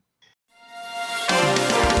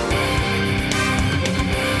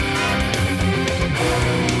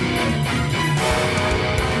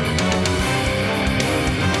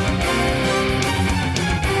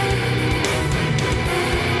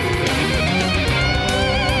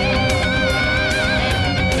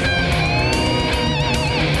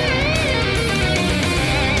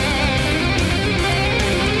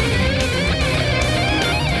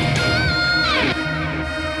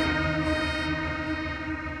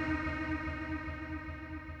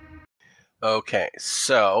Okay,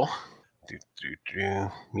 so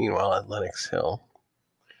meanwhile at Lenox Hill.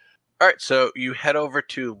 All right, so you head over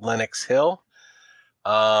to Lenox Hill.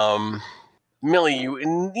 Millie, you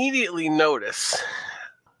immediately notice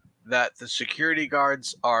that the security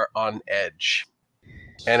guards are on edge.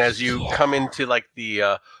 And as you come into like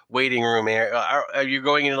the waiting room area, are you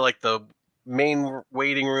going into like the main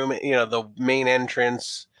waiting room? The main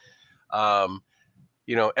entrance.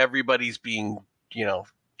 Everybody's being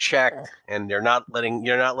checked, and you're not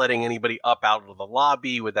letting anybody up out of the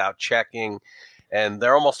lobby without checking, and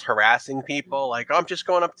they're almost harassing people. Like, I'm just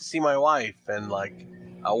going up to see my wife, and like,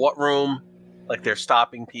 what room? Like, they're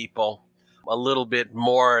stopping people a little bit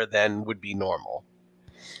more than would be normal.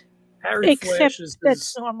 Harry flashes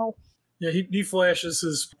that's normal. Yeah, he flashes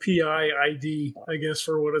his PI ID, I guess,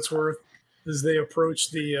 for what it's worth, as they approach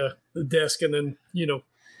the desk, and then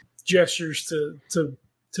gestures to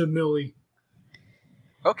Millie.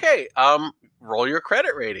 Okay, roll your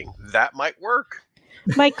credit rating. That might work.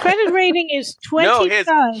 My credit rating is 25.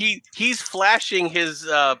 No, he's flashing his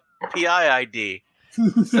PI ID.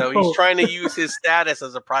 So he's trying to use his status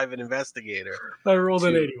as a private investigator. I rolled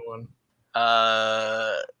an 81.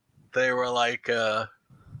 They were like,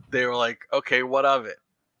 okay, what of it?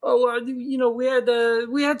 Oh,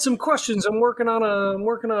 we had some questions. I'm working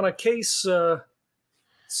on a case.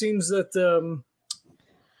 Seems that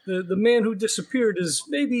the man who disappeared is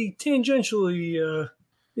maybe tangentially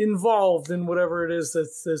involved in whatever it is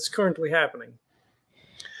that's currently happening.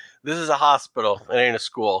 This is a hospital. It ain't a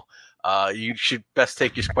school. You should best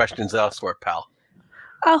take your questions elsewhere, pal.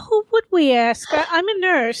 Who would we ask? I'm a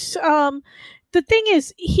nurse. The thing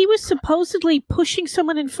is, he was supposedly pushing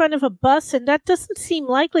someone in front of a bus, and that doesn't seem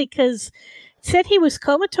likely because it said he was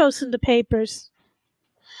comatose in the papers.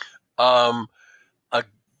 A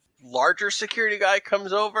larger security guy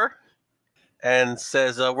comes over and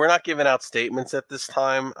says, we're not giving out statements at this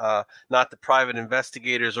time, not the private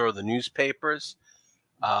investigators or the newspapers.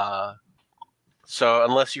 So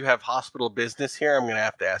unless you have hospital business here, I'm going to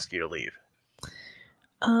have to ask you to leave.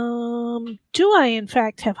 Do I, in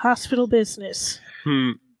fact, have hospital business?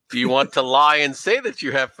 Do you want to lie and say that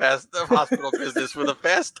you have hospital business with a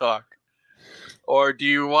fast talk? Or do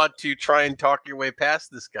you want to try and talk your way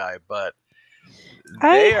past this guy? But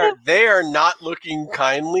they are not looking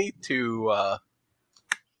kindly to...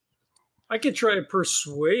 I could try to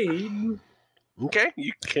persuade. Okay,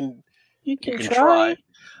 you can try.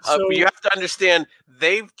 But you have to understand,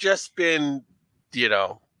 they've just been,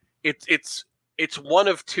 it's one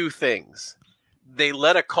of two things. They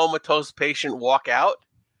let a comatose patient walk out,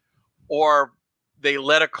 or they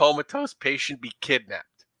let a comatose patient be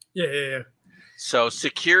kidnapped. Yeah. So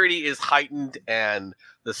security is heightened, and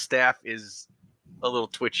the staff is a little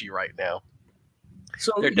twitchy right now.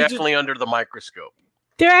 So they're definitely under the microscope.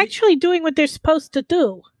 They're actually doing what they're supposed to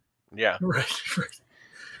do. Yeah. Right.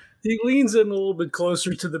 He leans in a little bit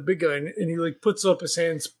closer to the big guy, and he puts up his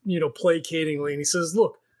hands, placatingly, and he says,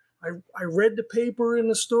 "Look, I read the paper in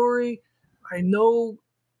the story. I know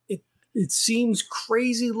it seems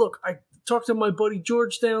crazy. Look, I talked to my buddy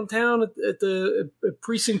George downtown at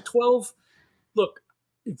Precinct 12. Look,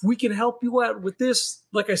 if we can help you out with this,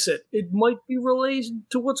 like I said, it might be related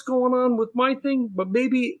to what's going on with my thing, but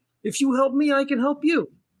maybe if you help me, I can help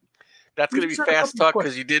you." That's going to be fast talk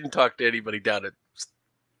because you didn't talk to anybody down at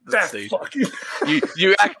the station.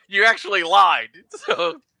 You actually lied.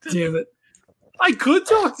 So damn it. I could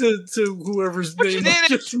talk to whoever's name I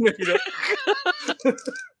just made up.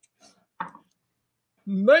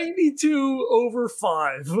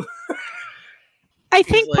 92/5. I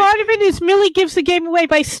think part of it is Millie gives the game away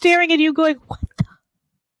by staring at you going, what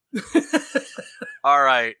the? All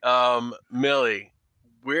right, Millie,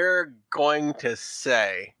 we're going to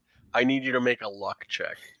say I need you to make a luck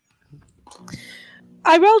check.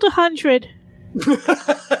 I rolled 100.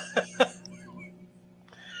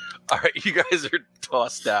 All right, you guys are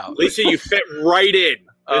tossed out. Lisa, you fit right in.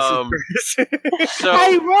 So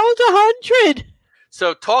I rolled 100.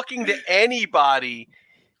 So talking to anybody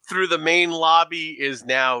through the main lobby is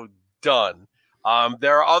now done.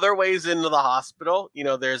 There are other ways into the hospital.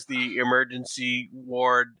 There's the emergency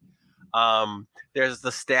ward. There's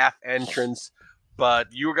the staff entrance.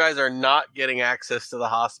 But you guys are not getting access to the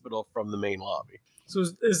hospital from the main lobby. So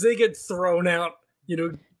as they get thrown out,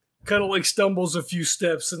 kind of stumbles a few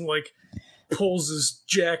steps and pulls his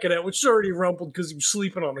jacket out, which is already rumpled because he was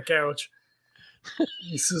sleeping on the couch.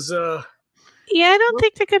 He says, yeah, I don't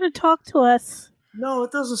think they're going to talk to us. No,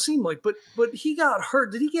 it doesn't seem like, but he got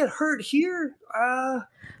hurt. Did he get hurt here? No,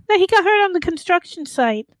 he got hurt on the construction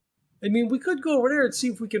site. I mean, we could go over there and see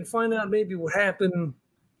if we can find out maybe what happened,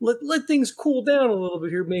 let things cool down a little bit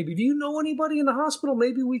here. Maybe do you know anybody in the hospital?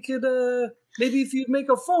 Maybe we could maybe if you'd make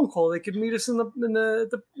a phone call, they could meet us in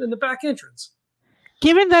the back entrance.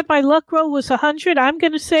 Given that my luck roll was 100, I'm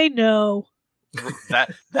going to say no.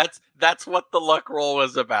 That's what the luck roll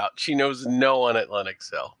was about. She knows no one at Lenox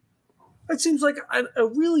Hill. That seems like a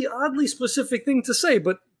really oddly specific thing to say,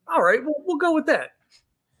 but all right, we'll go with that.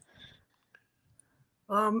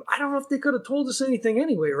 I don't know if they could have told us anything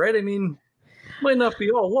anyway, right? I mean, might not be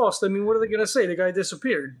all lost. I mean, what are they going to say? The guy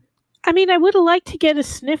disappeared. I mean, I would have liked to get a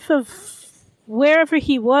sniff of wherever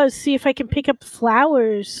he was, see if I can pick up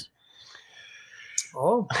flowers.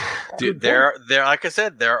 Oh, dude, there, like I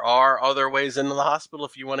said, there are other ways into the hospital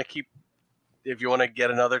if you want to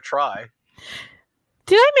get another try.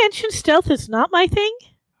 Did I mention stealth is not my thing?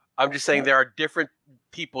 I'm just saying there are different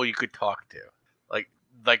people you could talk to.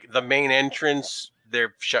 Like the main entrance,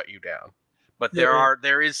 they've shut you down. But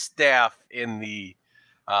there is staff in the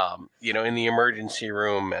in the emergency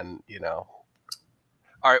room, and All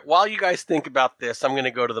right, while you guys think about this, I'm going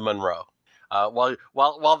to go to the Monroe. While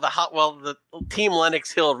the Team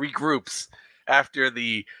Lenox Hill regroups after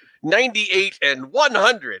the 98 and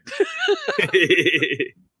 100.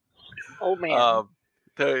 Oh man.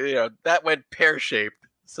 That went pear-shaped.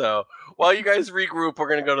 So while you guys regroup, we're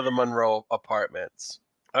going to go to the Monroe apartments.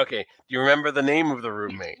 Okay. Do you remember the name of the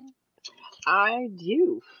roommate? I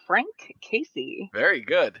do. Frank Casey. Very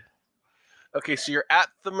good. Okay, so you're at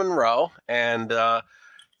the Monroe, and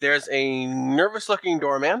there's a nervous-looking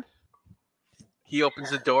doorman. He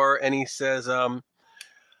opens the door, and he says,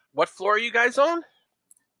 what floor are you guys on?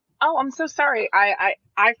 Oh, I'm so sorry. I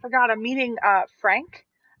forgot. I'm meeting Frank.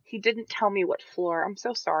 He didn't tell me what floor. I'm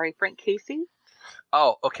so sorry. Frank Casey?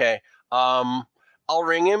 Oh, okay. I'll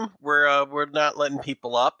ring him. We're not letting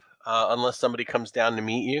people up unless somebody comes down to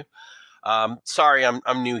meet you. Sorry,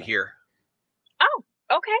 I'm new here. Oh,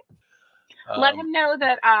 okay. Let him know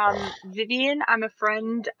that Vivian, I'm a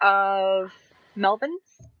friend of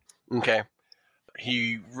Melvin's. Okay.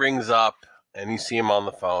 He rings up and you see him on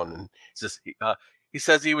the phone, and he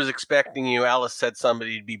says he was expecting you. Alice said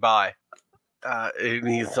somebody'd be by. And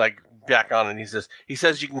he's like back on, and he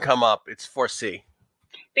says you can come up. It's 4C.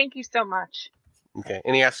 Thank you so much. Okay,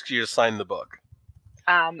 and he asks you to sign the book.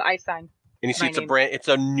 I sign. And you see it's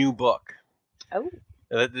a new book. Oh.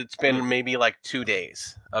 It's been maybe like 2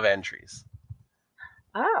 days of entries.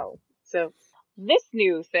 Oh, so this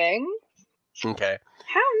new thing. Okay.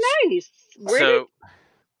 How nice.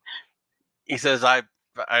 He says, I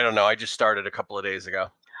don't know. I just started a couple of days ago.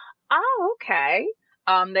 Oh, okay.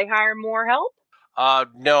 They hire more help?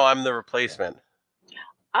 No, I'm the replacement.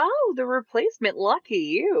 Oh, the replacement. Lucky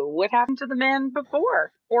you. What happened to the man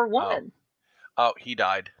before? Or woman? Oh, he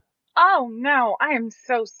died. Oh, no. I am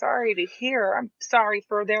so sorry to hear. I'm sorry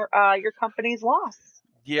for your company's loss.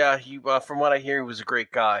 Yeah, he. From what I hear, he was a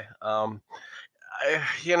great guy.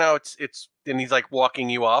 It's and he's like walking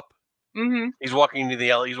you up. Mm-hmm. He's walking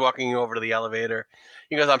you over to the elevator.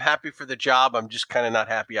 He goes, "I'm happy for the job. I'm just kind of not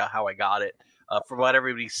happy how I got it." From what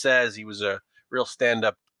everybody says, he was a real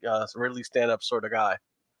really stand-up sort of guy.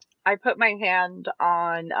 I put my hand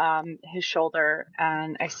on his shoulder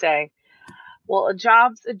and I say, well, a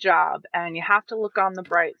job's a job, and you have to look on the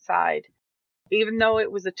bright side. Even though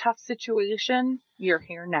it was a tough situation, you're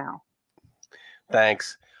here now.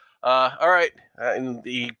 Thanks. All right. And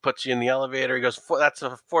he puts you in the elevator. He goes, that's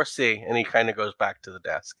a 4C, and he kind of goes back to the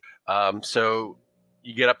desk. So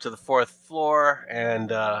you get up to the 4th floor,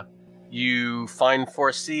 and you find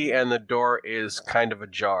 4C, and the door is kind of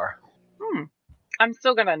ajar. I'm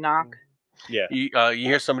still going to knock. Yeah. You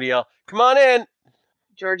hear somebody yell, "Come on in!"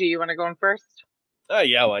 Georgie, you want to go in first?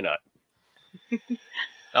 Yeah, why not?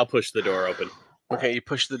 I'll push the door open. Okay, you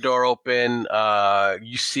push the door open.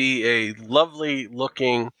 You see a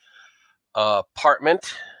lovely-looking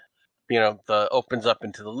apartment. Opens up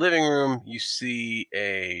into the living room. You see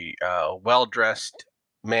a well-dressed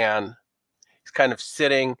man. He's kind of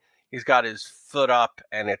sitting. He's got his foot up,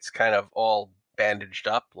 and it's kind of all bandaged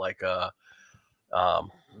up, like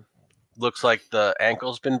looks like the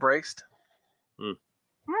ankle's been braced.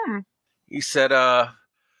 He said,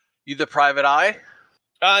 "You the private eye?"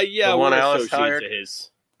 Yeah, one we're Alice associates hired? of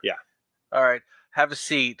his. Yeah. All right, have a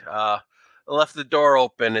seat. I left the door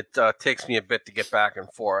open. It takes me a bit to get back and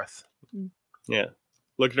forth. Yeah.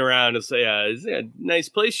 Looking around and say, "Is it a nice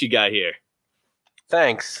place you got here?"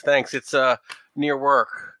 Thanks. It's near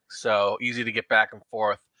work, so easy to get back and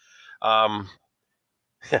forth.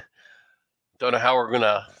 Don't know how we're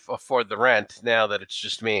gonna afford the rent now that it's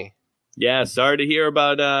just me. Yeah, sorry to hear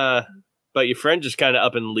about your friend just kind of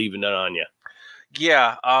up and leaving it on you.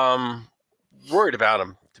 Yeah, worried about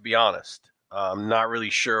him, to be honest. I'm not really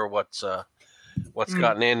sure what's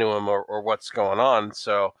gotten into him or what's going on.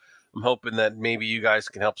 So I'm hoping that maybe you guys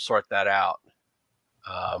can help sort that out.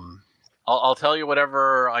 I'll tell you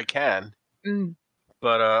whatever I can.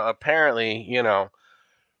 But apparently,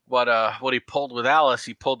 what he pulled with Alice,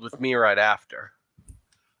 he pulled with me right after.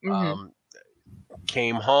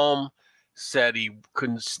 Came home, said he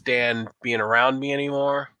couldn't stand being around me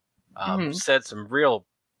anymore. Said some real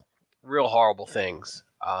horrible things.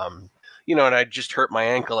 And I just hurt my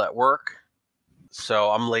ankle at work,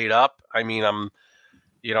 so I'm laid up. I mean, I'm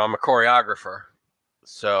a choreographer,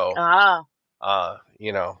 so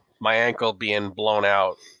my ankle being blown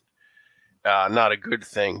out, not a good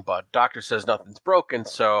thing. But doctor says nothing's broken,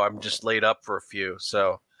 so I'm just laid up for a few.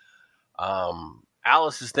 So,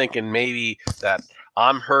 Alice is thinking maybe that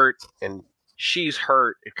I'm hurt and she's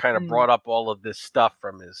hurt. It kind of brought up all of this stuff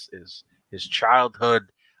from his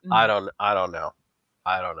childhood. I don't know.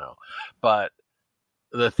 But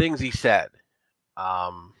the things he said,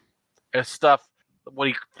 stuff,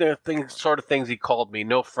 things he called me,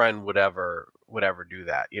 no friend would ever do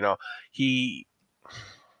that.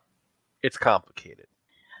 It's complicated.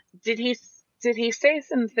 Did he say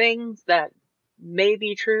some things that may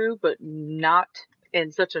be true, but not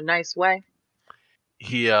in such a nice way?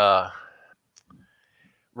 He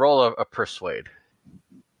roll a persuade.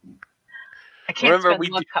 I can't. Remember,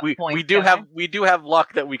 we do have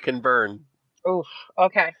luck that we can burn. Oof.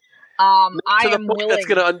 Okay. I am willing. That's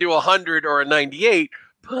going to undo 100 or a 98,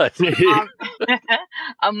 but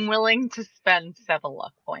I'm willing to spend 7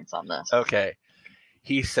 luck points on this. Okay.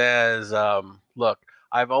 He says, "Look,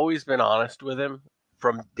 I've always been honest with him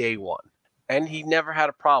from day one, and he never had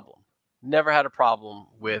a problem. Never had a problem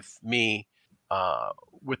with me,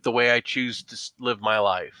 with the way I choose to live my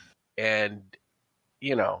life, and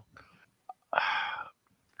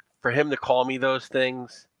for him to call me those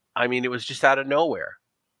things, I mean, it was just out of nowhere.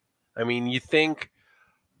 I mean, you think,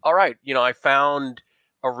 all right, I found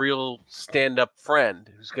a real stand-up friend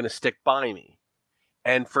who's going to stick by me.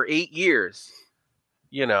 And for 8 years,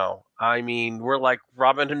 I mean, we're like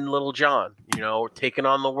Robin and Little John, we're taking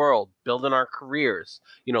on the world, building our careers,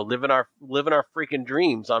 living our freaking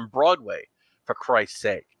dreams on Broadway, for Christ's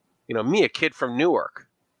sake. Me, a kid from Newark."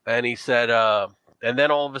 And he said, and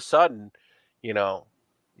then all of a sudden, he's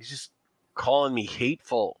just calling me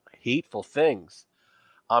hateful things.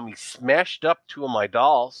 He smashed up 2 of my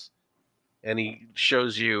dolls, and he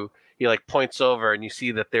shows you, he like points over and you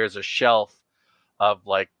see that there's a shelf of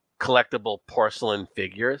like collectible porcelain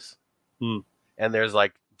figures. And there's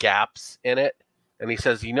like gaps in it. And he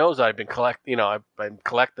says he knows I've been collecting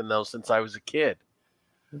those since I was a kid.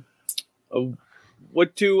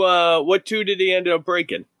 What two did he end up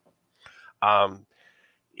breaking?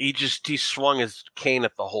 He swung his cane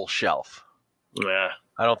at the whole shelf. Yeah.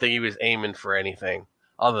 I don't think he was aiming for anything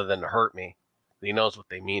other than to hurt me. He knows what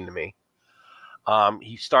they mean to me.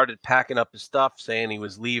 He started packing up his stuff, saying he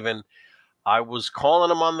was leaving. I was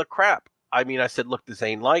calling him on the crap. I mean, I said, "Look, this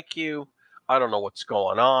ain't like you. I don't know what's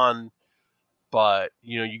going on, but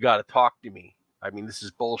you got to talk to me. I mean, this is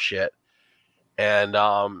bullshit." And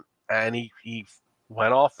he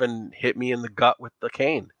went off and hit me in the gut with the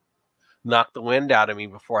cane, knocked the wind out of me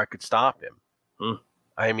before I could stop him.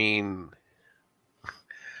 I mean,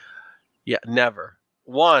 yeah, never.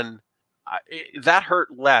 That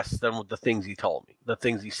hurt less than the things he told me, the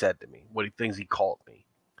things he said to me, things he called me.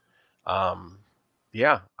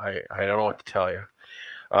 Yeah, I don't know what to tell you.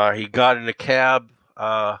 He got in a cab.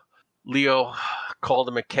 Leo called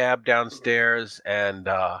him a cab downstairs, and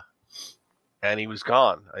he was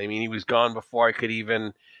gone. I mean, he was gone before I could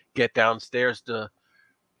even get downstairs to,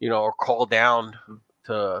 or call down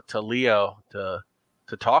to Leo to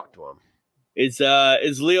talk to him. Is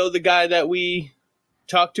Leo the guy that we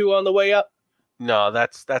talked to on the way up? No,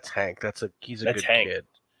 that's Hank. He's a good Hank. kid.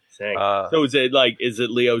 So is it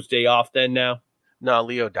Leo's day off then now? No,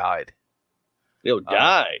 Leo died. Leo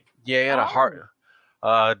died? Yeah, he had a heart.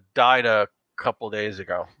 Died a couple days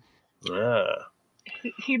ago.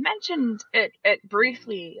 He mentioned it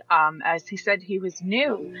briefly, as he said he was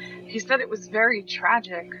new. He said it was very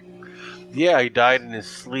tragic. Yeah, he died in his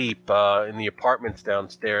sleep in the apartments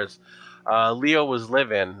downstairs. Leo was a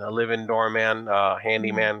live-in doorman,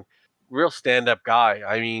 handyman, real stand-up guy.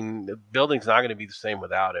 I mean, the building's not going to be the same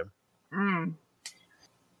without him.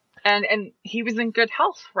 And he was in good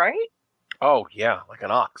health, right? Oh yeah, like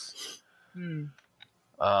an ox.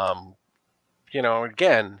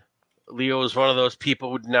 Again, Leo is one of those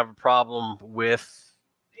people who didn't have a problem with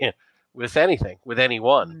anything, with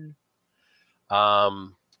anyone.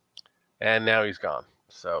 And now he's gone.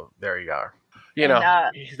 So there you are.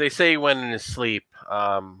 They say he went in his sleep.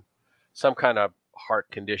 some kind of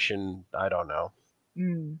heart condition. I don't know.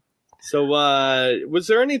 Mm. So, was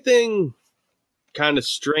there anything kind of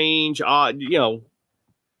strange, odd,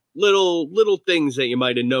 little things that you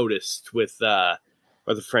might have noticed with the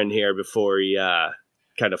friend here before he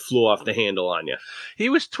kind of flew off the handle on you? He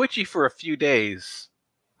was twitchy for a few days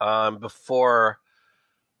before,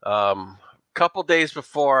 couple days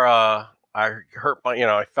before I hurt my,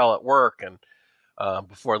 I fell at work, and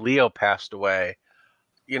before Leo passed away.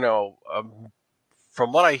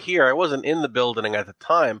 From what I hear, I wasn't in the building at the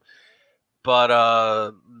time, but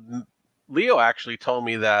Leo actually told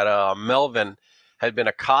me that Melvin had been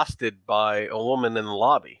accosted by a woman in the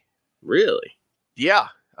lobby. Really? Yeah.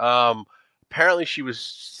 Apparently she was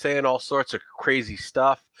saying all sorts of crazy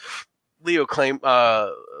stuff. Leo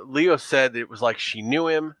said it was like she knew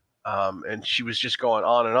him, and she was just going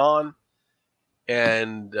on and on.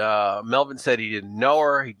 And Melvin said he didn't know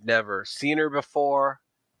her. He'd never seen her before,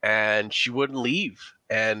 and she wouldn't leave.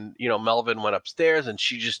 And, Melvin went upstairs, and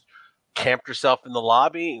she just camped herself in the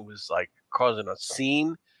lobby and was like causing a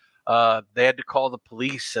scene. They had to call the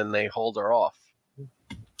police, and they hauled her off.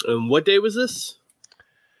 And what day was this?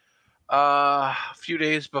 A few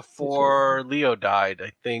days before Leo died,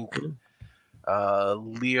 I think.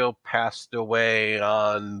 Leo passed away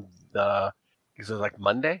on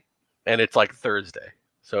Monday, and it's like Thursday.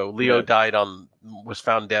 So Leo was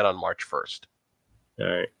found dead on March 1st. All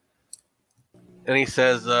right. And he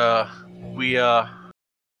says, we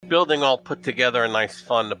building all put together a nice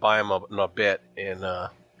fund to buy him a bit in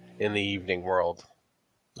the evening world.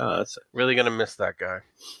 Oh, that's really gonna miss that guy.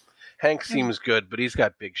 Hank seems good, but he's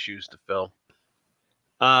got big shoes to fill.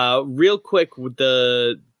 Real quick,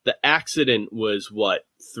 the accident was what,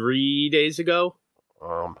 3 days ago?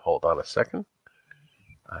 Hold on a second.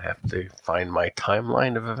 I have to find my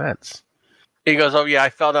timeline of events. He goes, "Oh yeah, I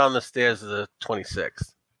fell down the stairs the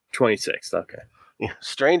 26th." 26th, okay. Yeah,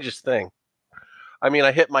 strangest thing. I mean,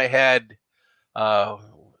 I hit my head,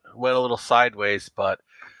 went a little sideways, but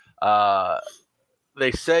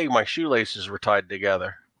they say my shoelaces were tied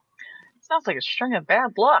together. Sounds like a string of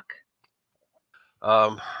bad luck.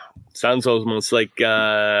 Sounds almost like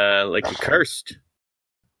you're cursed.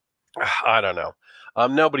 I don't know.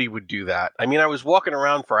 Nobody would do that. I mean, I was walking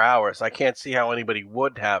around for hours. I can't see how anybody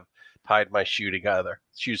would have tied my shoes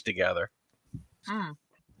together. Then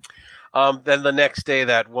the next day,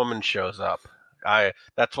 that woman shows up.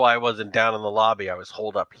 That's why I wasn't down in the lobby. I was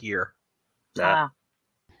holed up here.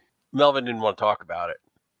 Melvin didn't want to talk about it.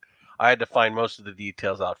 I had to find most of the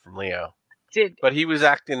details out from Leo. But he was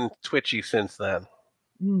acting twitchy since then.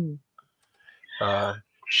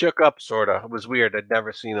 Shook up, sort of. It was weird. I'd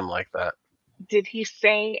never seen him like that. Did he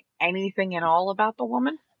say anything at all about the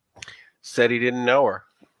woman? Said he didn't know her.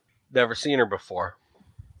 Never seen her before.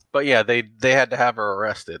 But yeah, they had to have her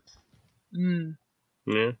arrested.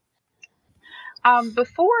 Yeah.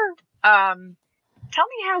 Before, tell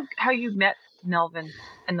me how you met Melvin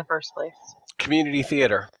in the first place. Community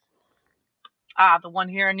theater. The one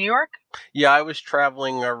here in New York? Yeah, I was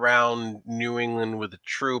traveling around New England with a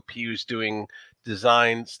troupe. He was doing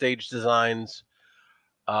stage designs.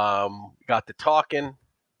 Got to talking,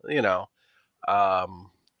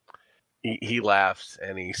 he laughs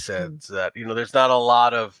and he says that, there's not a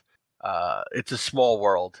lot of, it's a small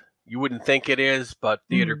world. You wouldn't think it is, but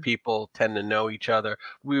theater people tend to know each other.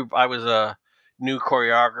 I was a new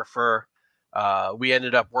choreographer. We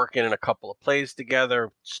ended up working in a couple of plays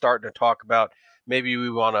together, starting to talk about maybe we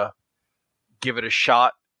want to give it a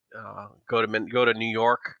shot, go to New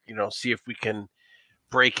York, see if we can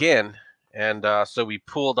break in. And so we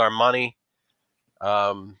pooled our money.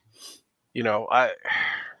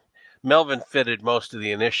 Melvin fitted most of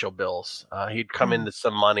the initial bills. He'd come into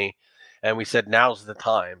some money, and we said, now's the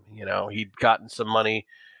time. He'd gotten some money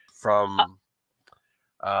from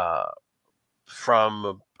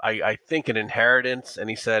I think an inheritance, and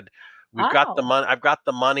he said, "We've got the money. I've got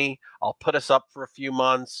the money. I'll put us up for a few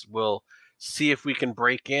months. We'll see if we can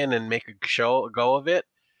break in and make a go of it."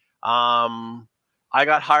 I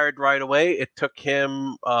got hired right away. It took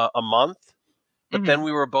him a month, but then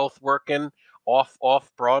we were both working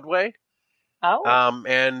off Broadway.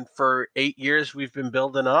 And for 8 years we've been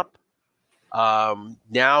building up.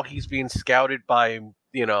 Now he's being scouted by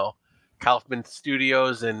Kaufman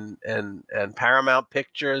Studios and Paramount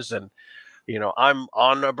Pictures, and I'm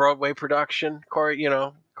on a Broadway production,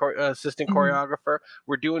 assistant choreographer.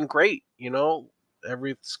 We're doing great.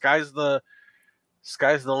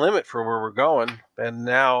 Sky's the limit for where we're going. And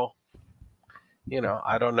now,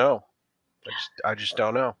 I don't know. I just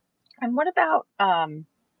don't know. And what about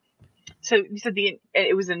so you said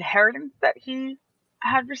it was inheritance that he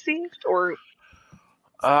had received, or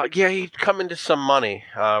Yeah, he'd come into some money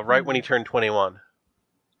right when he turned 21.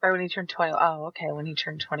 Or when he turned 20. Oh, okay, when he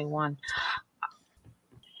turned 21.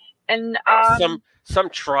 And Some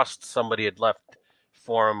trust somebody had left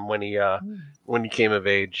for him when he came of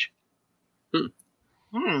age. Did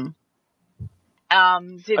I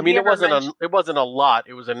mean, it wasn't a lot.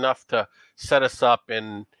 It was enough to set us up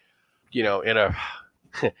in a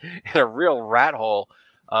in a real rat hole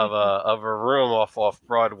of a room off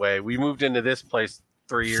Broadway. We moved into this place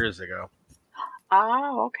 3 years ago.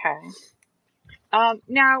 Oh, okay.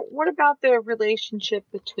 Now, what about the relationship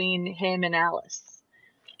between him and Alice?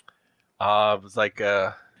 It was like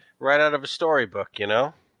right out of a storybook,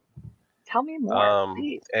 Tell me more,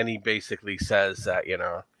 please. And he basically says that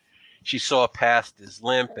she saw past his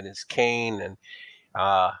limp and his cane, and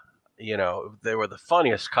they were the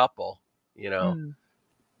funniest couple. Him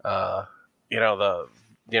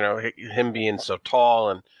being so tall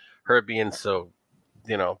and her being so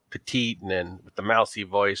petite and with the mousy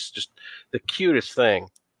voice, just the cutest thing.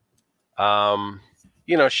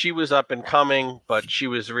 She was up and coming, but she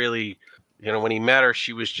was really, when he met her,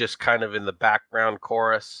 she was just kind of in the background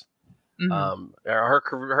chorus.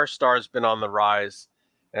 Her star's been on the rise,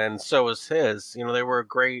 and so was his. They were a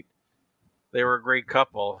great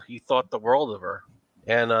couple. He thought the world of her.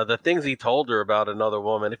 And the things he told her about another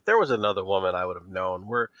woman, if there was another woman, I would have known.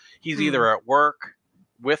 He's either at work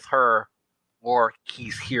with her or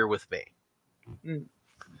he's here with me.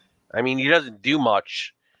 I mean, he doesn't do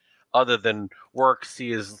much other than work,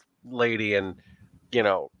 see his lady, and,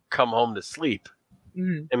 come home to sleep. I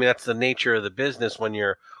mean, that's the nature of the business when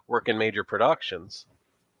you're working major productions.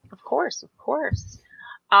 Of course.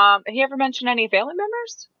 He ever mentioned any family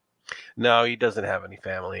members? No, he doesn't have any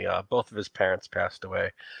family. Both of his parents passed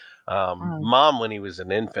away. Mom, when he was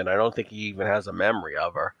an infant, I don't think he even has a memory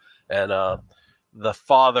of her. And the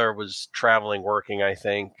father was traveling, working, I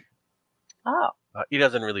think. Oh. He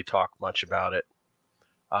doesn't really talk much about it.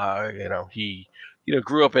 He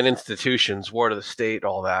grew up in institutions, ward of the state,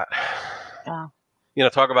 all that. Oh.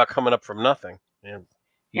 Talk about coming up from nothing. And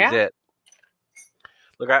he's it.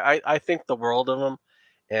 Look, I think the world of him,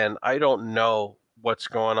 and I don't know what's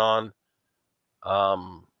going on.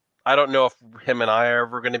 I don't know if him and I are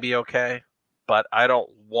ever going to be okay, but I don't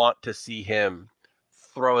want to see him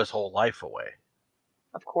throw his whole life away.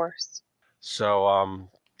 Of course. So,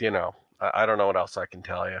 I don't know what else I can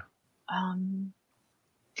tell you.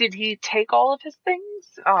 Did he take all of his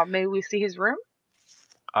things? May we see his room?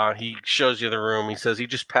 He shows you the room. He says he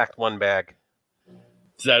just packed one bag.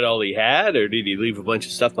 Is that all he had, or did he leave a bunch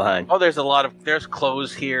of stuff behind? Oh, there's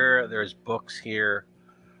clothes here. There's books here.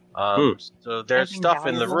 So there's stuff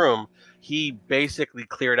in the room. He basically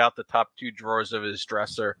cleared out the top 2 drawers of his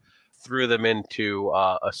dresser, threw them into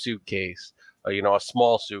a suitcase, a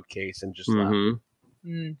small suitcase, and just left.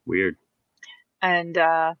 Weird. And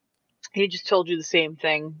he just told you the same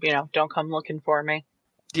thing, don't come looking for me.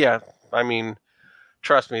 Yeah, I mean,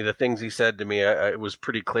 trust me, the things he said to me, it was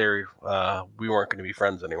pretty clear we weren't going to be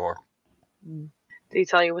friends anymore. Did he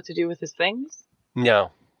tell you what to do with his things?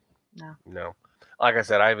 No. Like I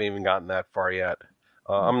said, I haven't even gotten that far yet.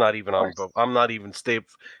 I'm not even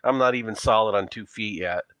solid on 2 feet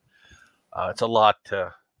yet. It's a lot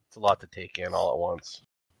to take in all at once.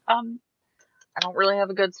 I don't really have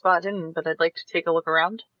a good spot in, but I'd like to take a look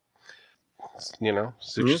around.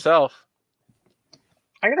 Suit yourself.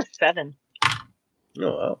 I got a 7. Oh,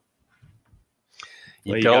 wow.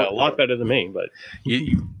 You got a lot better than me, but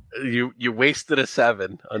you wasted a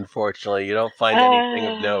 7. Unfortunately, you don't find anything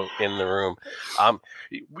of note in the room.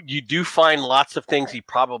 You do find lots of things he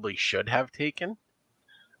probably should have taken.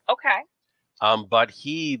 Okay. But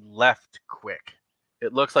he left quick.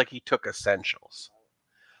 It looks like he took essentials,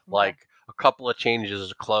 like a couple of changes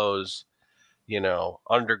of clothes,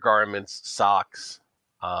 undergarments, socks.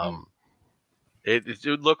 It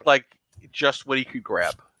looked like just what he could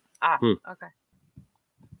grab. Okay.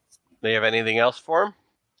 They have anything else for him?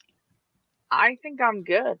 I think I'm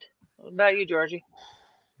good. What about you, Georgie?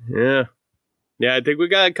 Yeah, I think we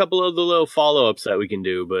got a couple of the little follow-ups that we can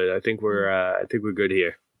do, but I think we're good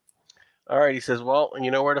here. All right, he says, well, you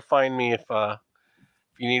know where to find me if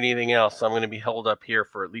you need anything else. I'm going to be held up here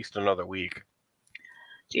for at least another week.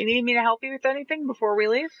 Do you need me to help you with anything before we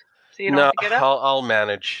leave? So you don't have to get up? I'll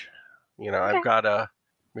manage. Okay.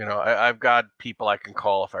 I've got people I can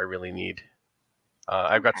call if I really need.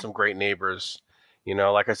 I've got some great neighbors.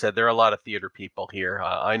 Like I said, there are a lot of theater people here.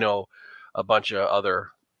 I know a bunch of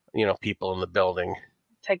other, people in the building.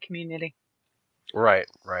 Tight community. Right.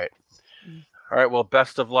 All right. Well,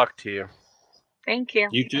 best of luck to you. Thank you.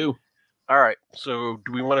 You too. All right. So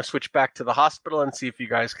do we want to switch back to the hospital and see if you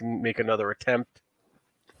guys can make another attempt?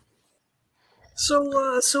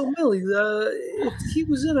 So Millie, if he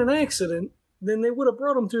was in an accident, then they would have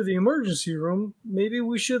brought him to the emergency room. Maybe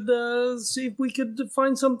we should see if we could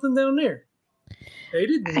find something down there. They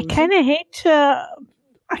didn't. I kind of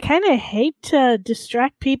hate to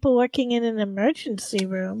distract people working in an emergency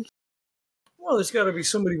room. Well, there's got to be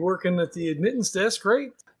somebody working at the admittance desk, right?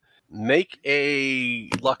 Make a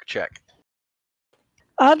luck check.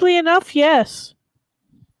 Oddly enough, yes.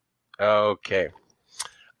 Okay.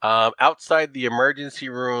 Outside the emergency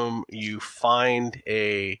room, you find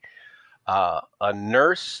a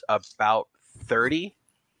nurse about 30,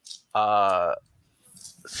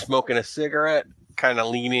 smoking a cigarette, kind of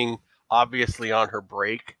leaning, obviously on her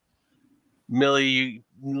break. Millie,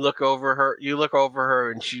 you look over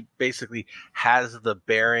her, and she basically has the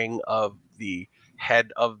bearing of the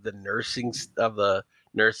head of the nursing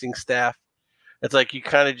staff. It's like you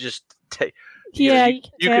kind of just take. Yeah, you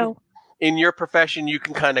can tell. In your profession, you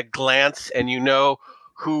can kind of glance and you know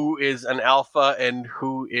who is an alpha and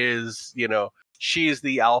who is, she is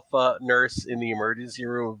the alpha nurse in the emergency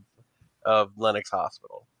room of Lenox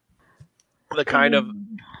Hospital. The kind of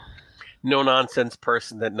no-nonsense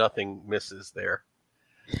person that nothing misses there.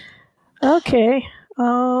 Okay.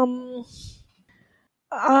 I'm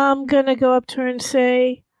going to go up to her and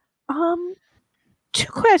say, 2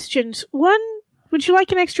 questions. One, would you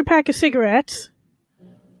like an extra pack of cigarettes?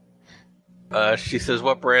 She says,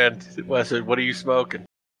 what brand? I said, what are you smoking?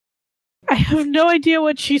 I have no idea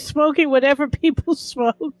what she's smoking, whatever people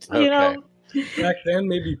smoked, Okay. Back then,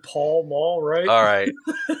 maybe Pall Mall, right? All right.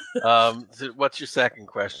 So what's your second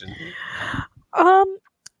question?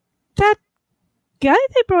 That guy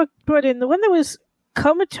they brought in, the one that was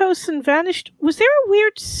comatose and vanished, was there a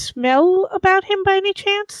weird smell about him by any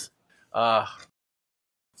chance?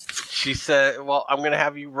 She said, well, I'm going to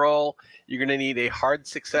have you roll. You're going to need a hard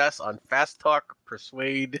success on fast talk,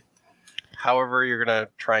 persuade, however you're going to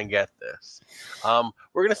try and get this.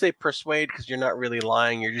 We're going to say persuade because you're not really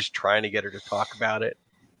lying. You're just trying to get her to talk about it.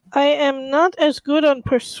 I am not as good on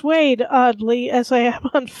persuade, oddly, as I am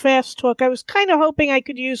on fast talk. I was kind of hoping I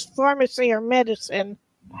could use pharmacy or medicine.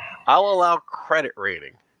 I'll allow credit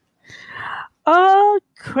rating.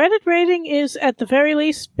 Credit rating is at the very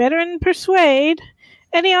least better than persuade.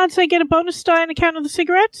 Any odds I get a bonus die on account of the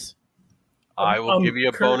cigarettes? I will give you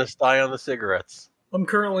a bonus die on the cigarettes. I'm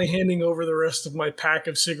currently handing over the rest of my pack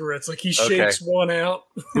of cigarettes. Like he shakes one out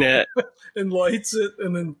and lights it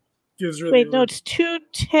and then gives her Wait, no, it's 2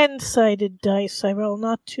 10-sided dice I roll,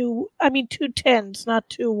 not 2 10s, not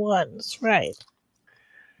 2 1s, right.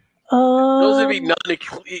 Those would be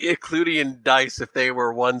non-Euclidean dice if they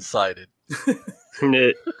were one-sided.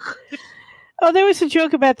 Oh, there was a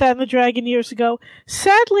joke about that in the Dragon years ago.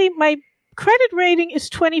 Sadly, my credit rating is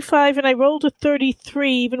 25 and I rolled a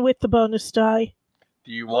 33 even with the bonus die.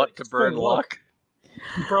 Do you want to burn luck?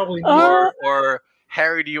 You probably or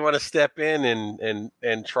Harry, do you want to step in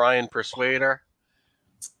and try and persuade her?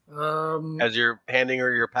 As you're handing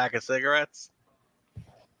her your pack of cigarettes?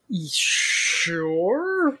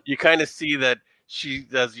 Sure. You kind of see that she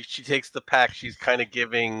takes the pack, she's kind of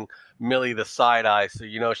giving Millie the side eye, so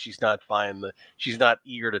you know she's not she's not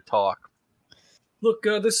eager to talk. Look,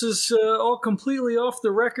 this is all completely off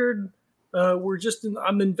the record.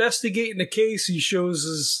 I'm investigating the case. He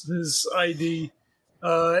shows his ID.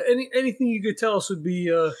 Anything you could tell us we'd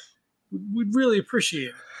really appreciate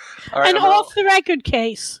it. All right, An off the record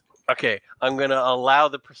case. Okay, I'm gonna allow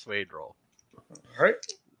the persuade roll. All right.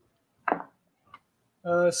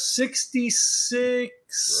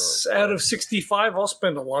 66 out of 65. I'll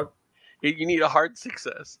spend a lot. You need a hard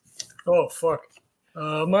success. Oh fuck!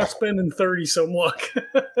 I'm not spending 30 some luck.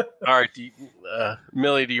 All right,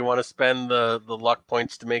 Millie, do you want to spend the luck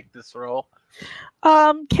points to make this roll?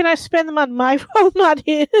 Can I spend them on my roll, not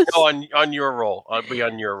his? No, on your roll. I'll be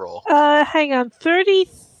on your roll. Hang on,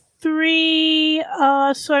 33.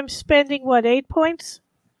 So I'm spending what, 8 points?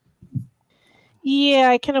 Yeah,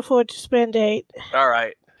 I can afford to spend 8. All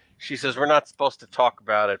right. She says we're not supposed to talk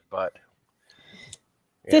about it, but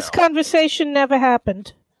this conversation never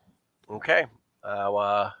happened. Okay.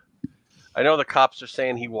 I know the cops are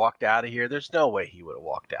saying he walked out of here. There's no way he would have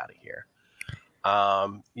walked out of here.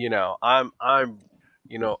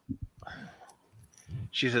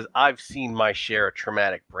 She says, I've seen my share of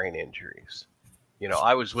traumatic brain injuries.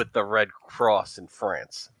 I was with the Red Cross in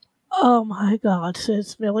France. Oh my God,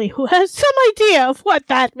 says Millie, who has some idea of what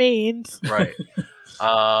that means. Right.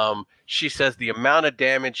 She says the amount of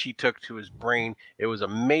damage he took to his brain, it was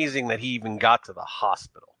amazing that he even got to the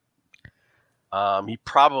hospital. He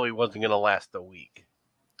probably wasn't going to last a week.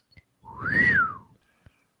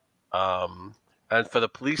 And for the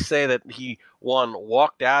police say that he, one,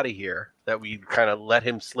 walked out of here, that we kind of let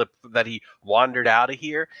him slip, that he wandered out of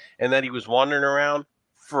here, and that he was wandering around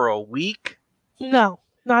for a week? No,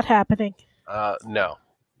 not happening. No.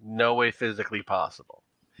 No way physically possible.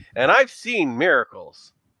 And I've seen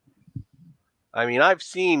miracles. I mean, I've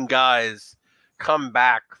seen guys come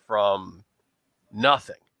back from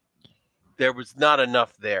nothing. There was not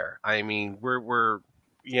enough there. I mean, we're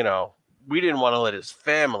you know, we didn't want to let his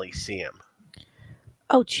family see him.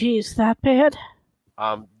 Oh, geez, that bad?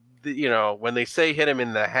 You know, when they say hit him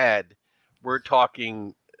in the head, we're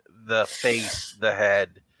talking the face, the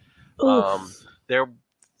head. Oof.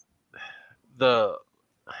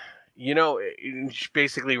 You know, it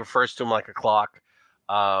basically refers to him like a clock.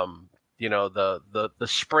 You know, the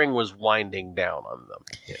spring was winding down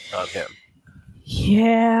on him.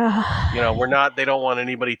 Yeah. You know, they don't want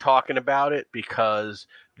anybody talking about it because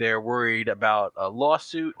they're worried about a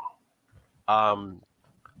lawsuit. I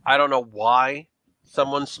don't know why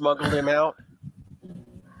someone smuggled him out.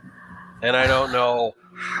 And I don't know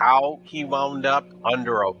how he wound up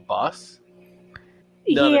under a bus.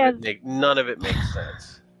 None of it makes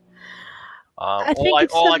sense. All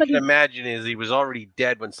I can imagine is he was already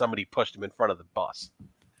dead when somebody pushed him in front of the bus.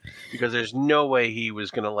 Because there's no way he was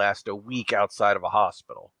going to last a week outside of a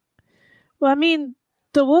hospital. Well, I mean,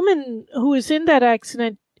 the woman who was in that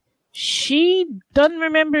accident, she doesn't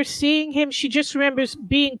remember seeing him. She just remembers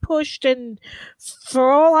being pushed, and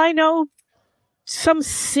for all I know, some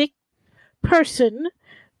sick person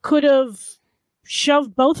could have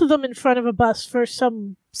shoved both of them in front of a bus for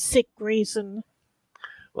some sick reason.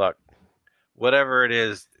 Look, whatever it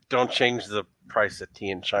is, don't change the price of tea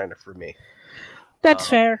in China for me. That's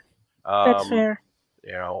fair. That's fair.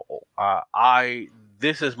 You know,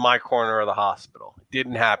 this is my corner of the hospital. It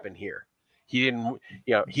didn't happen here. He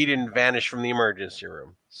didn't vanish from the emergency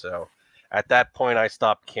room. So at that point, I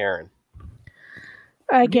stopped caring.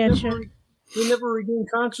 I get you. He never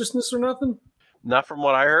regained consciousness or nothing? Not from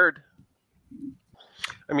what I heard.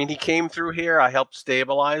 I mean, he came through here. I helped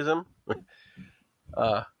stabilize him.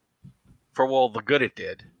 For all the good it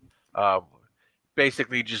did.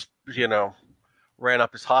 Basically just, ran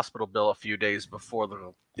up his hospital bill a few days before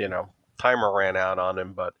the, timer ran out on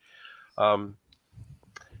him. But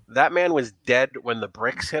that man was dead when the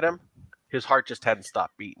bricks hit him. His heart just hadn't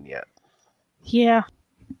stopped beating yet. Yeah.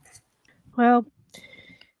 Well,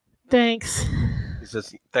 thanks. He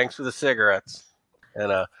says, thanks for the cigarettes.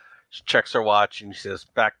 And she checks her watch and she says,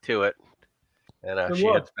 back to it. And she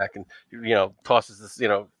heads back and, tosses this,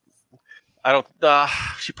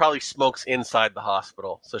 she probably smokes inside the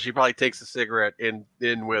hospital. So she probably takes a cigarette in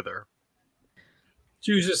with her.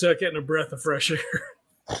 She was just getting a breath of fresh air.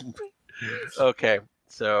 Okay.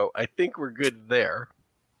 So I think we're good there.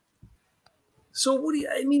 So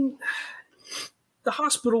the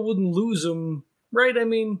hospital wouldn't lose him, right? I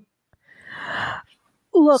mean,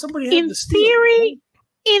 look, in theory,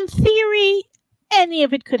 any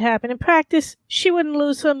of it could happen. In practice, she wouldn't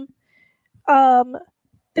lose him.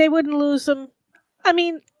 They wouldn't lose him. I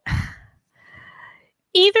mean,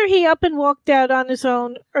 either he up and walked out on his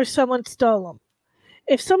own or someone stole him.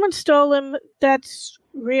 If someone stole him, that's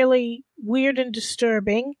really weird and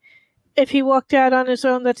disturbing. If he walked out on his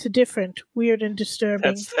own, that's a different weird and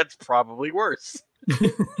disturbing. That's probably worse. People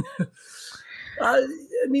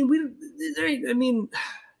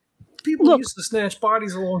used to snatch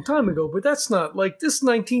bodies a long time ago, but that's not like this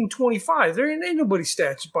 1925. There ain't nobody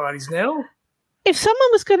snatching bodies now. If someone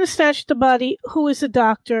was going to snatch the body who is a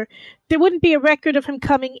doctor, there wouldn't be a record of him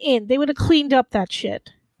coming in. They would have cleaned up that shit.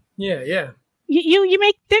 Yeah. You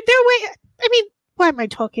make their way. I mean, why am I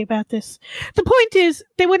talking about this? The point is,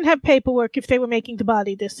 they wouldn't have paperwork if they were making the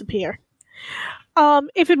body disappear.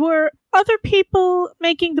 If it were other people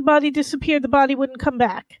making the body disappear, the body wouldn't come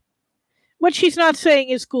back. What she's not saying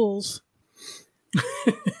is ghouls.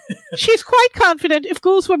 She's quite confident if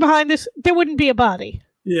ghouls were behind this, there wouldn't be a body.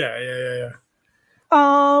 Yeah.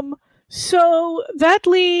 So that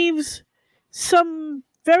leaves some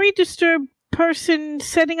very disturbed person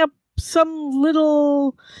setting up some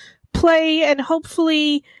little play, and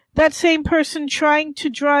hopefully that same person trying to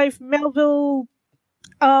drive Melville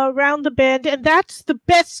around the bend, and that's the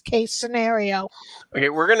best case scenario. Okay,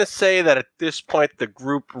 we're going to say that at this point the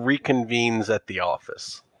group reconvenes at the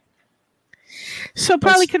office. So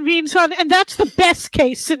probably convenes on, and that's the best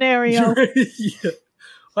case scenario. Yeah.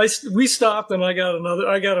 We stopped, and I got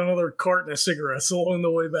another carton of cigarettes along the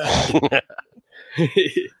way back.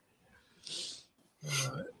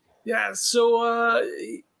 So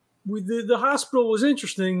the hospital was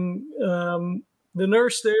interesting. The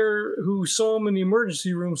nurse there who saw him in the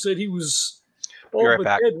emergency room said he was all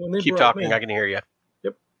but dead when they Keep brought talking. him in. I can hear you.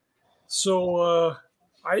 Yep. So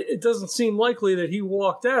it doesn't seem likely that he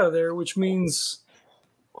walked out of there, which means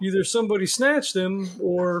either somebody snatched him,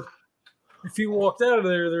 or if he walked out of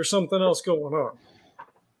there, there's something else going on.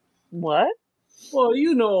 What? Well,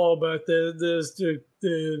 you know all about the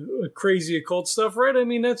crazy occult stuff, right? I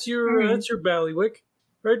mean, that's your ballywick,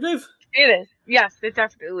 right, Viv? It is. Yes, it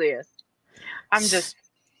definitely is. I'm just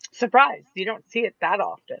surprised. You don't see it that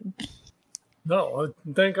often. No,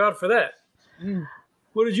 thank God for that. Mm.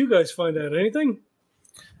 What did you guys find out? Anything?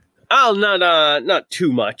 Oh, not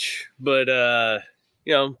too much, but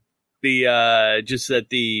just that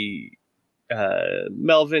the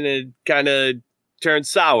Melvin had kind of turned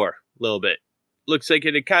sour a little bit. Looks like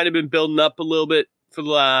it had kind of been building up a little bit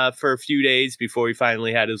for a few days before he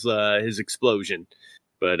finally had his explosion.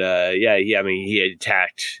 But he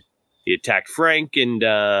attacked Frank, and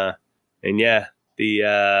yeah,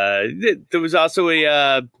 there was also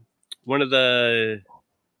one of the,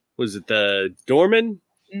 was it the doorman?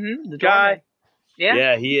 Mm-hmm, the guy? Doorman. Yeah.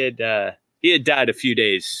 Yeah, he had died a few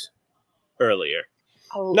days earlier.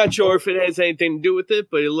 Oh. Not sure if it has anything to do with it,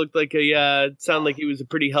 but it looked like it sounded like he was a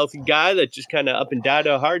pretty healthy guy that just kind of up and died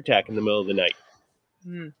of a heart attack in the middle of the night.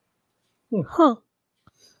 Mm. Huh.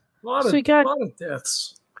 A lot of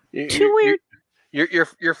deaths. Two weird.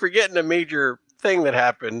 You're forgetting a major thing that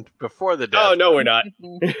happened before the death. Oh no, we're not.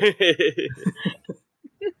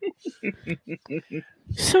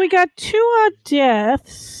 So we got two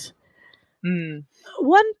deaths. Mm.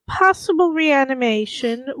 One possible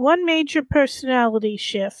reanimation, one major personality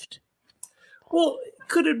shift. Well,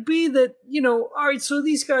 could it be that, all right, so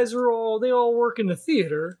these guys they all work in the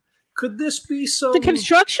theater. Could this be some... The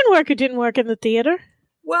construction worker didn't work in the theater.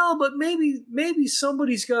 Well, but maybe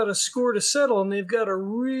somebody's got a score to settle and they've got a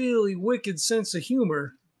really wicked sense of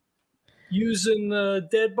humor. Using a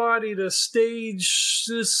dead body to stage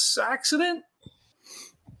this accident?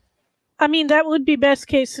 I mean, that would be best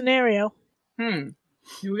case scenario.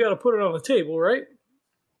 We got to put it on the table, right?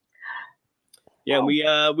 Yeah,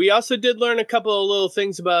 we also did learn a couple of little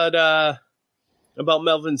things about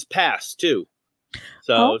Melvin's past too.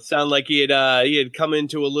 So it sounded like he had come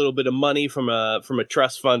into a little bit of money from a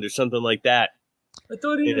trust fund or something like that. I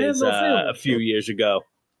thought he had no family. A few years ago.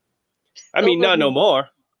 I mean, not no more.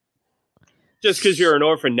 Just because you're an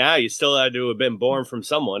orphan now, you still had to have been born from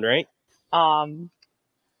someone, right?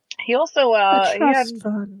 He also a trust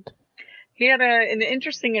fund. He had an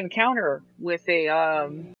interesting encounter with a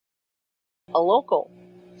local,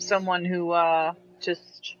 someone who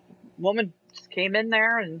woman just came in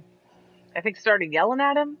there and I think started yelling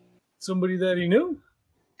at him. Somebody that he knew?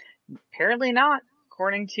 Apparently not,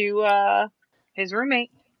 according to his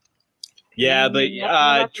roommate. Yeah,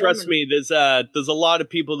 but trust me, there's a lot of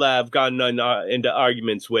people that I've gotten into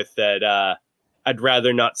arguments with that I'd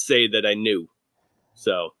rather not say that I knew.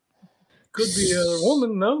 So could be a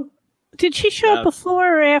woman, no? Did she show up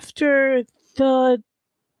before or after the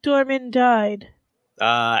doorman died?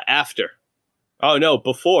 After. Oh no,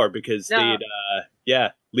 before, because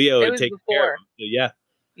Leo had taken care of him. So,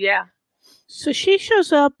 yeah. So she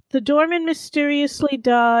shows up. The doorman mysteriously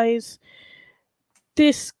dies.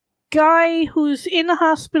 This guy who's in the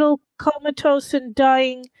hospital, comatose and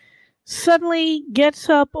dying, suddenly gets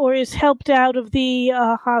up or is helped out of the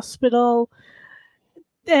hospital,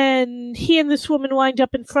 and he and this woman wind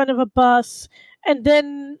up in front of a bus, and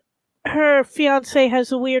then her fiance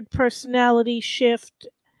has a weird personality shift.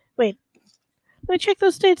 Wait, let me check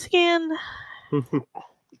those dates again.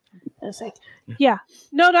 Yeah.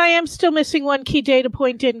 Note, I am still missing one key data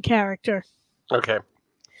point in character. Okay.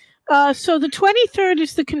 So the 23rd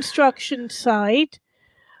is the construction site.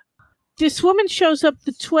 This woman shows up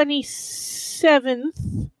the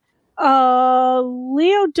 27th.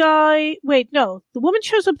 Leo died. Wait, no. The woman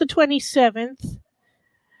shows up the 27th.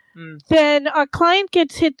 Then our client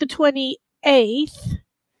gets hit the 28th.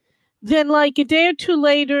 Then, like a day or two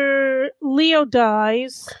later, Leo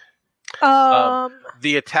dies.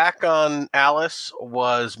 The attack on Alice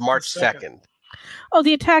was March 2nd. Oh,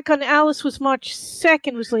 the attack on Alice was March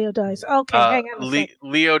 2nd, was Leo dies. Okay, hang on a second.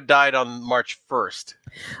 Leo died on March 1st.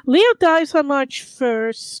 Leo dies on March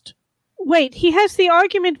 1st. Wait, he has the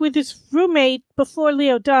argument with his roommate before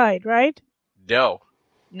Leo died, right? No.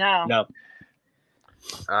 No.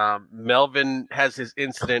 Melvin has his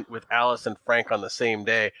incident with Alice and Frank on the same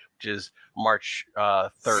day, which is March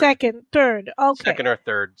 3rd. 3rd. Okay. 2nd or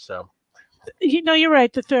 3rd, so. You're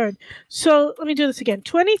right, the 3rd. So let me do this again.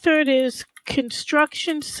 23rd is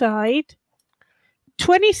construction site.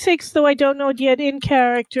 26th, though I don't know it yet, in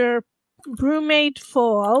character, roommate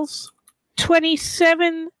falls.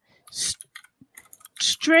 27th,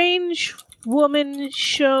 strange woman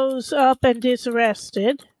shows up and is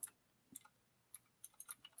arrested.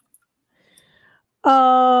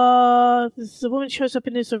 The woman shows up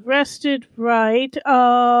and is arrested, right?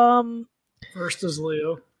 First is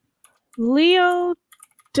Leo. Leo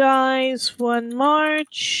dies 1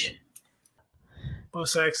 March.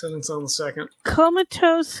 Bus accidents on the 2nd.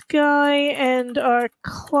 Comatose guy and our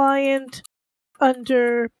client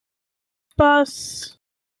under bus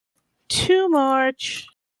 2 March.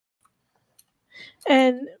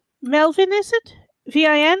 And Melvin, is it?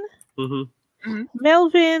 VIN? Mm-hmm.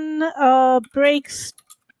 Melvin breaks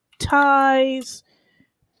ties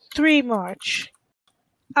 3 March.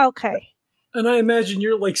 Okay. And I imagine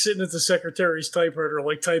you're like sitting at the secretary's typewriter,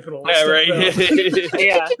 like typing all this Yeah, stuff right. out.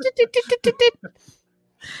 Yeah.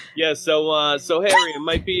 Yeah, so Harry, it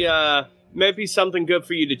might be something good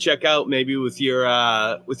for you to check out, maybe with your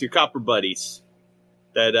copper buddies.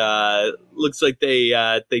 That looks like they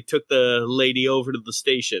took the lady over to the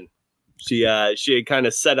station. She had kind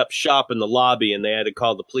of set up shop in the lobby, and they had to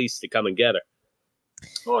call the police to come and get her.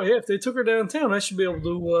 Oh, yeah, if they took her downtown, I should be able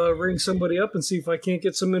to ring somebody up and see if I can't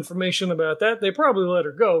get some information about that. They probably let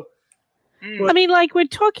her go. I mean, like, we're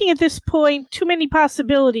talking at this point, too many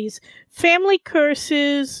possibilities. Family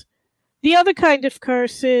curses, the other kind of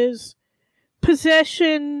curses,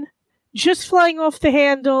 possession, just flying off the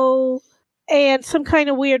handle, and some kind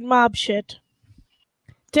of weird mob shit.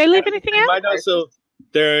 Did I leave anything out? Might also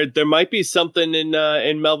there might be something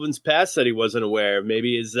in Melvin's past that he wasn't aware of.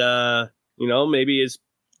 Maybe his maybe his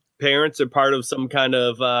parents are part of some kind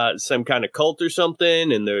of cult or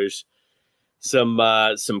something, and there's some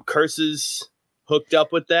curses hooked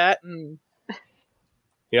up with that.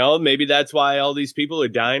 Maybe that's why all these people are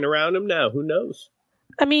dying around him now. Who knows?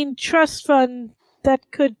 I mean, trust fund,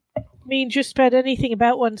 that could mean just about anything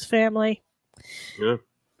about one's family. Yeah.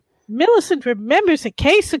 Millicent remembers a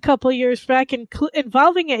case a couple years back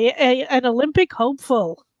involving an Olympic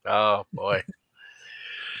hopeful. Oh, boy.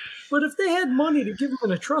 But if they had money to give them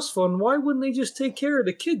in a trust fund, why wouldn't they just take care of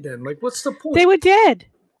the kid then? Like, what's the point? They were dead.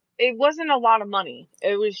 It wasn't a lot of money.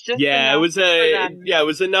 It was just it was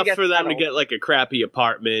enough get for them to settled. get like a crappy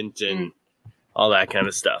apartment and all that kind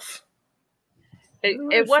of stuff.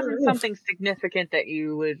 It wasn't something significant that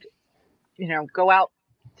you would, go out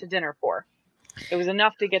to dinner for. It was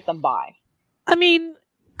enough to get them by. I mean,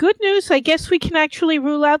 good news. I guess we can actually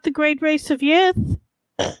rule out the great race of Yith.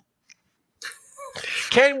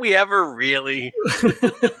 Can we ever really? Well,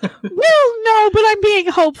 no, but I'm being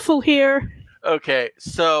hopeful here. Okay,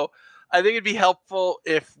 so I think it'd be helpful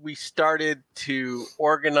if we started to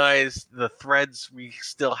organize the threads we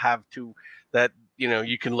still have that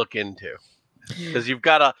you can look into, because you've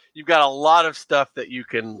got a lot of stuff that you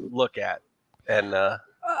can look at, and the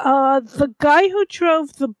guy who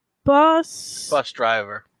drove the bus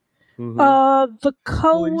driver, the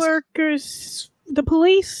co-workers, the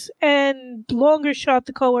police, and longer shot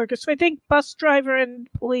the co-workers. So I think bus driver and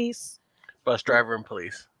police.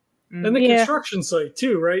 And the construction site,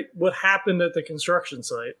 too, right? What happened at the construction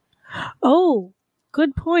site? Oh,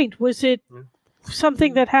 good point. Was it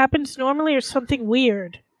something that happens normally or something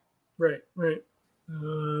weird? Right.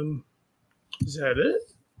 Is that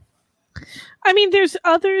it? I mean, there's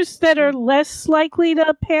others that are less likely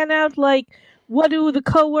to pan out, like, what do the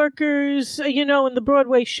coworkers, in the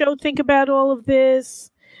Broadway show think about all of this?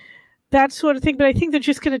 That sort of thing. But I think they're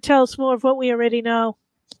just going to tell us more of what we already know.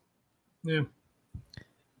 Yeah.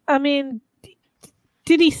 I mean,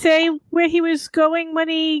 did he say where he was going when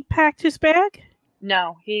he packed his bag?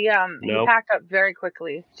 No, he Nope. packed up very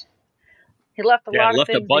quickly. He left a lot of things.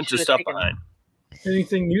 Left a bunch of stuff behind.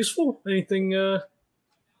 Anything useful? Anything? No.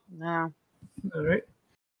 All right.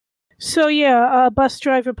 So bus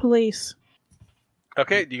driver, police.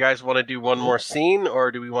 Okay, do you guys want to do one more scene,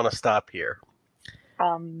 or do we want to stop here?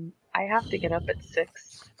 I have to get up at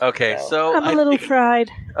 6. Okay, so I'm a little fried.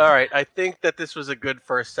 All right, I think that this was a good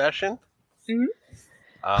first session. Mhm.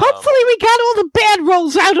 Hopefully we got all the bad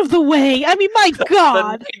rolls out of the way. I mean, my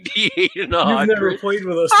God. You've never played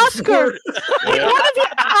with us Oscar, before.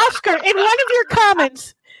 in one of your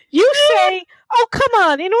comments, you say, oh, come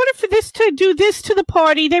on, in order for this to do this to the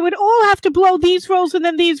party, they would all have to blow these rolls and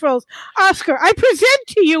then these rolls. Oscar, I present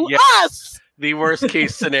to you us. The worst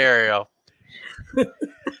case scenario.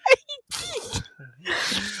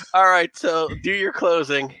 All right, so do your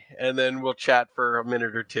closing, and then we'll chat for a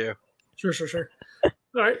minute or two. Sure.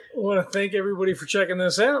 All right. I want to thank everybody for checking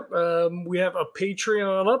this out. We have a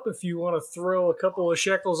Patreon up. If you want to throw a couple of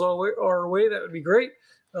shekels our way, that would be great.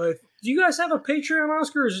 Do you guys have a Patreon,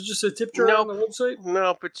 Oscar, or is it just a tip jar on the website?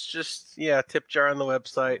 Nope, it's just, tip jar on the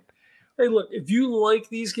website. Hey, look, if you like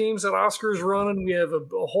these games that Oscar's running, we have a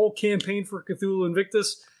whole campaign for Cthulhu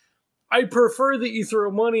Invictus. I prefer that you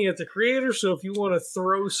throw money at the creator. So if you want to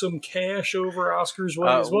throw some cash over Oscar's way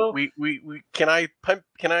as well, we can I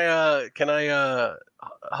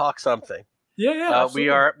hawk something? Yeah. We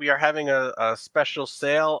are having a special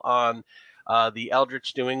sale on the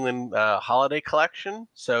Eldritch New England holiday collection,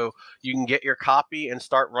 so you can get your copy and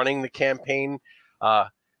start running the campaign,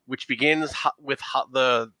 which begins with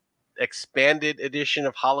the expanded edition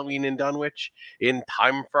of Halloween in Dunwich in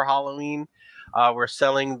time for Halloween. We're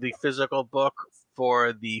selling the physical book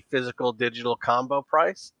for the physical digital combo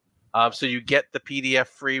price. So you get the PDF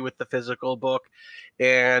free with the physical book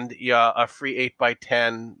and a free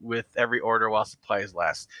 8x10 with every order while supplies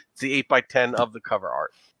last. It's the 8x10 of the cover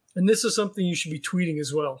art. And this is something you should be tweeting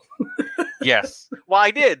as well. Yes. Well,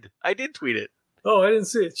 I did tweet it. Oh, I didn't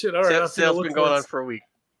see it. Shit. All right. Sale's been going on for a week.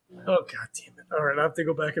 Oh, God damn it. All right. I have to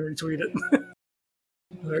go back and retweet it.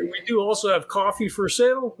 All right, we do also have coffee for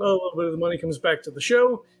sale. A little bit of the money comes back to the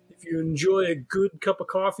show. If you enjoy a good cup of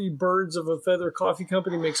coffee, Birds of a Feather Coffee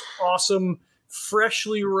Company makes awesome,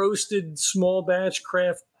 freshly roasted, small batch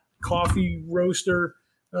craft coffee roaster.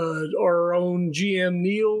 Our own GM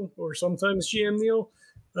Neil, or sometimes GM Neil,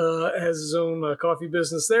 has his own coffee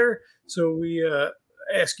business there. So we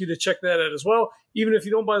ask you to check that out as well. Even if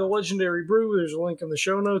you don't buy the Legendary Brew, there's a link in the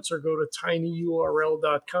show notes, or go to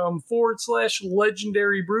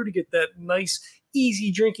tinyurl.com/Legendary Brew to get that nice,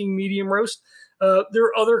 easy drinking medium roast.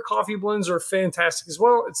 Their other coffee blends are fantastic as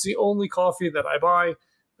well. It's the only coffee that I buy,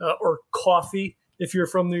 or coffee, if you're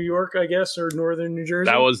from New York, I guess, or northern New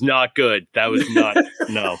Jersey. That was not good. That was not,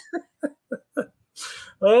 no.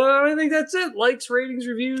 I think that's it. Likes, ratings,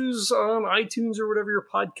 reviews on iTunes or whatever your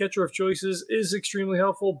podcatcher of choice is extremely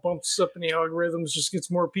helpful. Bumps up in the algorithms, just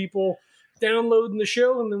gets more people downloading the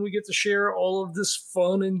show, and then we get to share all of this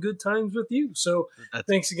fun and good times with you. So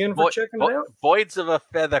thanks again for checking it out. Birds of a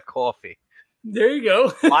Feather Coffee. There you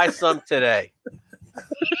go. Buy some today.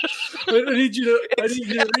 I need you to.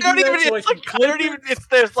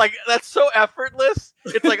 That's so effortless.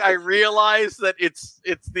 It's like I realize that it's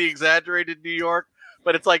the exaggerated New York,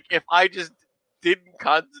 but it's like if I just didn't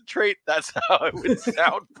concentrate, that's how it would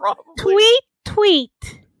sound. Probably. Tweet.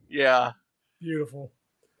 Yeah. Beautiful.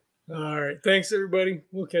 All right. Thanks, everybody.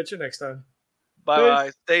 We'll catch you next time.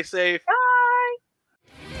 Bye. Stay safe. Bye.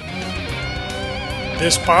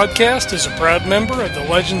 This podcast is a proud member of the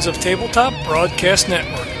Legends of Tabletop Broadcast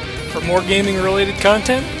Network. For more gaming-related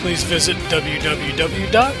content, please visit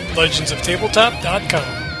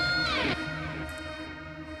www.legendsoftabletop.com.